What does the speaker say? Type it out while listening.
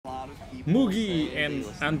Mugi and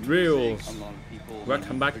Adriel.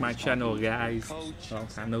 Welcome back my channel, guys. Long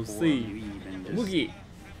time no see. Mugi.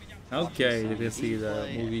 Okay, you can see the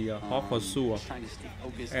movie Hot for Sure.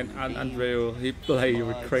 And Adriel, he played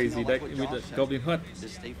with crazy deck with the Goblin Hut.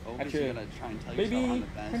 Adriel, baby,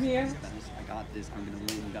 come here. I got this. I'm gonna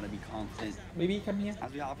win. You gotta be confident. Baby, come here.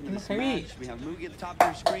 As we hop into this match, we have Mugi at the top of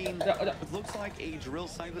your screen. It looks like a drill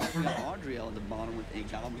cyclist. We have Adriel at the bottom with a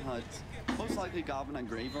Goblin Hut. Most likely Goblin Hut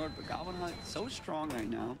Graveyard, but Goblin Hut so strong right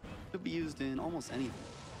now. Could be used in almost anything.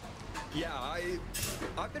 Yeah,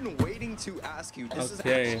 I've been waiting to ask you. This is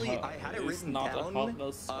actually I had it written down.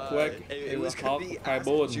 It was gonna be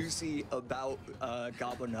asked juicy about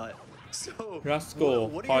Goblin Hut. So, Rascal,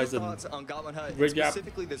 what are Poison. your thoughts on Goblin Hut, and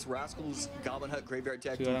specifically this Rascal's Goblin Hut Graveyard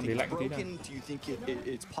deck? Do you think it's broken? Do you think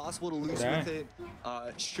it's possible to lose with it?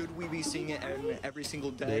 Should we be seeing it in every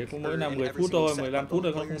single deck? How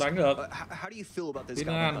do you feel about this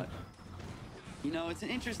Goblin Hut? You know, it's an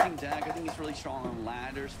interesting deck. I think it's really strong on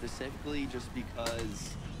ladder specifically, just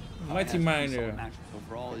because Mighty Miner.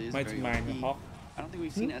 Overall, it is Mighty Miner. Hawk. I don't think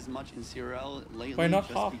we've seen as much in CRL lately. Why not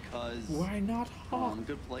just Hawk? Because why not Hawk?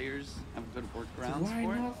 Good players have good workarounds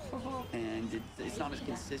for it, and it's not as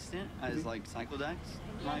consistent as like Cycle decks,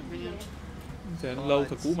 in my opinion.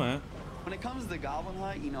 When it comes to the Goblin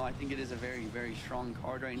Hut, you know, I think it is a very, very strong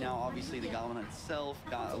card right now. Obviously, the Goblin Hut itself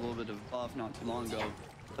got a little bit of buff not too long ago.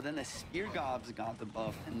 But then the Spear Gobs got the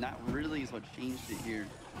buff, and that really is what changed it here.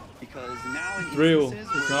 Because now in instances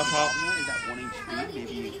where the Goblin Hut is at 1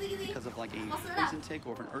 HP, maybe because of like a poison tick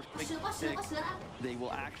or if an earthquake tick, they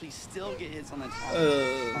will actually still get hits on the top,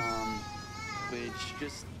 which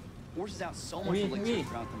just forces out so much elixir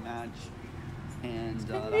throughout the match. And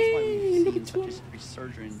that's why we've seen such a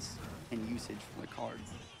resurgence in usage for the card.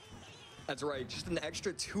 That's right, just an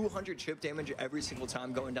extra 200 chip damage every single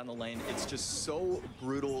time going down the lane. It's just so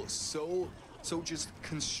brutal, so just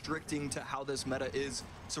constricting to how this meta is.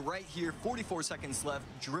 So right here, 44 seconds left,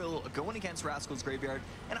 Drill going against Rascal's Graveyard.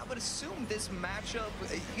 And I would assume this matchup,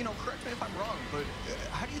 you know, correct me if I'm wrong, but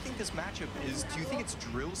how do you think this matchup is? Do you think it's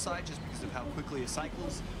Drill's side just because of how quickly it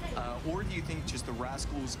cycles? Or do you think just the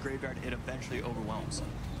Rascal's Graveyard, it eventually overwhelms?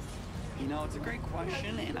 You know, it's a great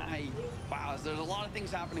question, and wow, there's a lot of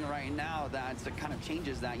things happening right now that kind of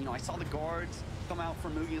changes that. You know, I saw the guards come out for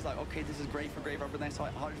Mugi. It's like, okay, this is great for Graveyard, but then I saw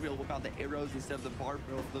Adriel whip out the arrows instead of the barb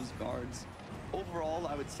barrel for those guards. Overall,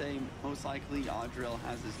 I would say most likely Adriel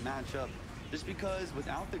has this matchup, just because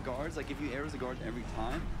without the guards, like if you arrows the guards every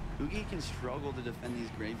time, Mugi can struggle to defend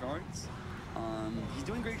these Graveyards. He's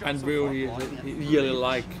doing a great job. And really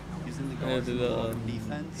like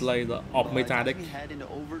play the off meta deck.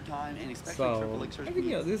 So I think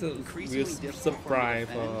this is a surprise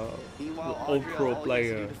for the old pro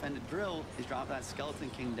player. Defended Drill is drop that Skeleton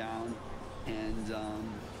King down and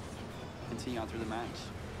continue out through the match.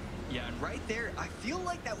 Yeah, and right there, I feel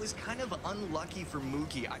like that was kind of unlucky for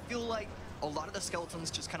Mugi. I feel like a lot of the skeletons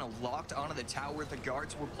just kind of locked onto the tower. The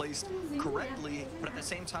guards were placed correctly, but at the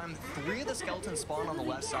same time, 3 of the skeletons spawned on the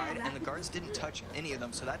left side, and the guards didn't touch any of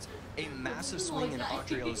them. So that's a massive swing in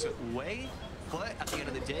Adriel's way. But at the end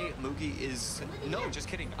of the day, Mugi is just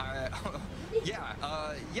kidding. Yeah,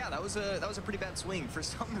 that was a pretty bad swing. For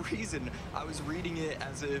some reason, I was reading it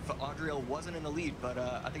as if Adriel wasn't in the lead, but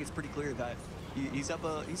I think it's pretty clear that he's up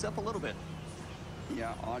a little bit.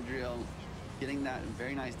 Yeah, Adriel getting that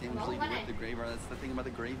very nice damage lead with the Graveyard. That's the thing about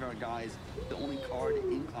the Graveyard, guys. The only card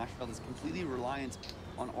in Clash Royale that's completely reliant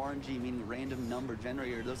on RNG, meaning random number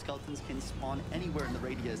generator. Those skeletons can spawn anywhere in the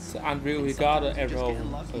radius. So Adriel, he got an arrow,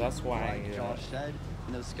 so that's why. Like Josh said,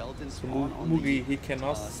 and those skeletons spawn on Mugi, he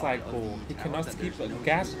cannot cycle. He cannot skip a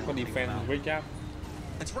gas for defense. Great job.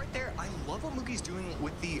 It's right there. I love what Mugi's doing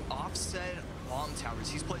with the offset bomb towers.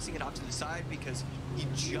 He's placing it off to the side because he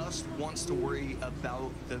just wants to worry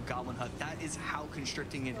about the Goblin Hut. That is how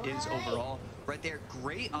constricting it is overall. Right there,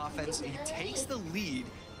 great offense. He takes the lead,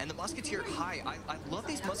 and the Musketeer high. I love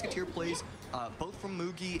these Musketeer plays, both from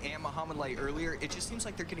Mugi and Muhammad Light earlier. It just seems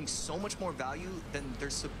like they're getting so much more value than they're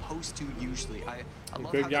supposed to usually. I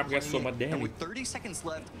love how they're playing so much damage. And with 30 seconds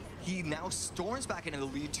left, he now storms back into the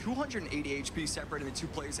lead, 280 HP separating the 2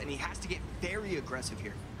 players, and he has to get very aggressive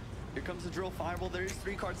here. Here comes the Drill Fireball. There's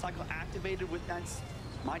 3-card cycle activated with that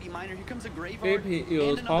Mighty Miner. Here comes a Graveyard. If he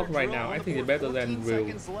will talk right now, I think it's better than Will.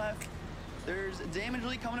 Seconds left. There's damage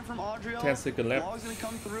lead coming in from Adriel. 10 seconds left. Log's gonna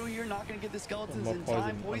come through here, not gonna get the skeletons in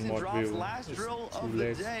time. Poison drops, last drill of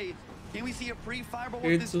the day. Can we see a pre-fireball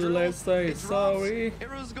with this drill? Let's say sorry.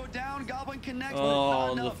 Arrows go down, Goblin connects,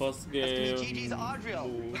 but the first game. That's GG's Adriel.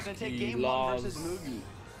 He's gonna take game 1 versus Mugi.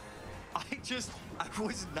 I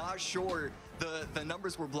was not sure the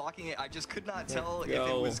numbers were blocking it. I just could not tell if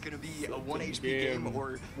it was going to be a 1 HP game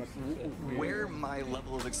or where my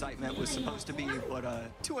level of excitement was supposed to be. But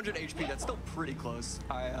 200 HP, that's still pretty close.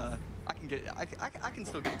 I can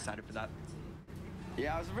still get excited for that.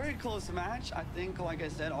 Yeah, it was a very close match. I think, like I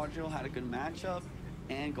said, Adriel had a good matchup.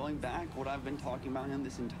 And going back, what I've been talking about him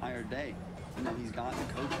this entire day, you know, he's got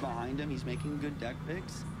the coach behind him. He's making good deck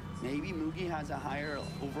picks. Maybe Mugi has a higher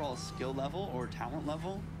overall skill level or talent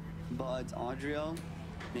level, but Adriel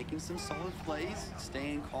making some solid plays,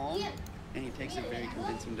 staying calm, and he takes a very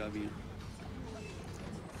convincing W.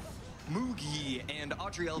 Mugi and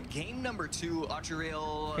Adriel, game number 2.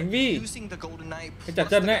 Adriel using the Golden Knight plus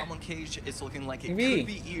the Goblin Cage. It's looking like it could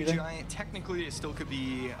be EU Giant. Technically, it still could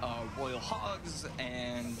be Royal Hogs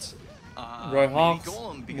and Royal Hogs.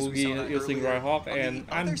 Mugi using Royal Hog and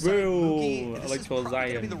Adriel Electro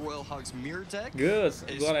Giant. The Royal Hogs mirror deck. Good.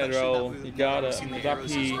 Got Adriel. You got a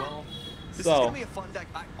Zappy. This is gonna be a fun deck.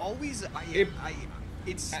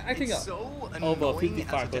 I think it's so over annoying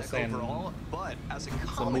 55% overall, but as a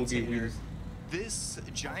commentator, this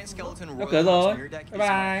giant skeleton Royal Hogs mirror deck is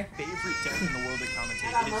my favorite deck in the world to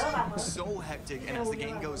commentate. It is so hectic, and as the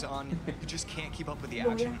game goes on, you just can't keep up with the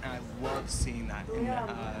action, and I love seeing that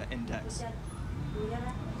in decks.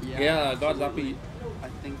 Yeah, got Zappy. I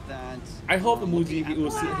think that I hope the Mugi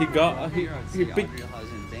he picked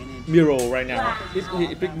Miro right now.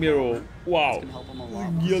 He picked Miro. Wow.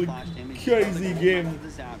 Really crazy game.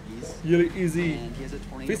 Really easy.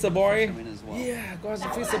 Fisher boy. Yeah, got the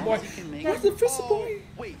Fisher boy. What's the Fisher boy?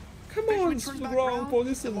 Come on, wrong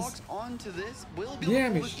positions.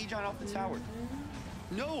 Damn it.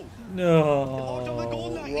 No.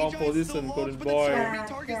 Wrong position, Golden Boy.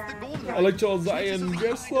 Electro Giant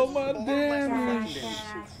gets so much damage.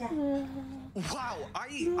 Wow,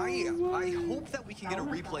 I hope that we can get a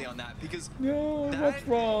replay on that because what's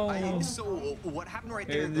wrong? So what happened right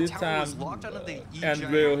there? And the this tower was time, locked onto the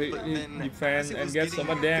Adriel he defends and gets so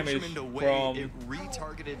much damage from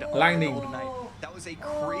lightning. That was a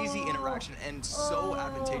crazy interaction and so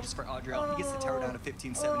advantageous for Adriel. He gets the tower down to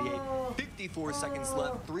 1578. 54 seconds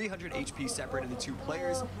left, 300 HP separated the two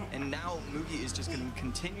players, and now Mugi is just going to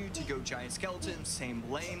continue to go Giant Skeleton, same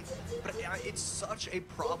lane, but it's such a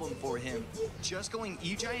problem for him. Just going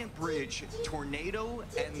E-Giant Bridge, Tornado,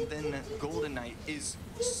 and then Golden Knight is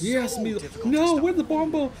so difficult to stop. With the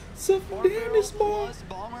Bomber, so damage bomb.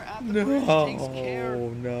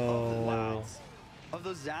 No. Of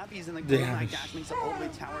those zappies in the Golden Knight dash makes the all the way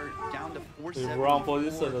tower down to 474. Wrong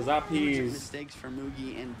position, the zappies. Mistakes for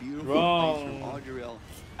Mugi and beautiful plays from Adriel.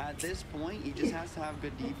 At this point, he just has to have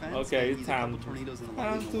good defense. Okay, it's time to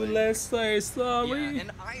let's say sorry. Yeah,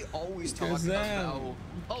 and I always talk about,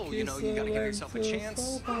 you know, you gotta give yourself a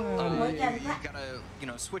chance. You gotta, you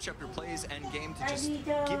know, switch up your plays end game to just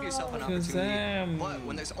give yourself an opportunity. But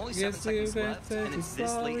when there's only 7 seconds left and it's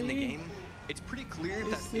this late in the game, it's pretty clear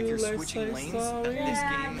that if you're switching lanes, that this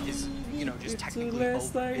game is, you know, just technically over.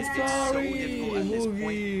 It's so difficult at this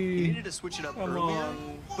point. You needed to switch it up earlier.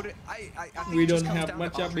 But I think we don't have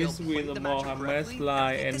much up between the Mohammed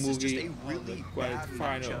Sly and Mugi really quite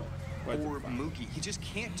final. Or Mugi. He just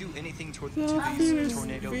can't do anything to these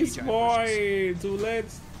tornado boy, too late.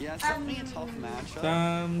 Yeah, it's definitely a tough matchup.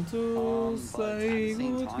 Time to say good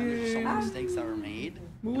game. There's so many mistakes that were made.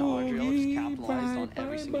 Adriel just capitalized on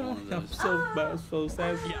every single one of those. So bad, so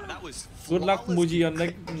sad. Yeah, that was good luck, Mugi, on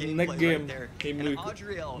next game. He move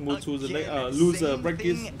to the loser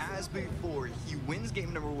bracket. As before, he wins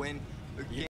game number 1.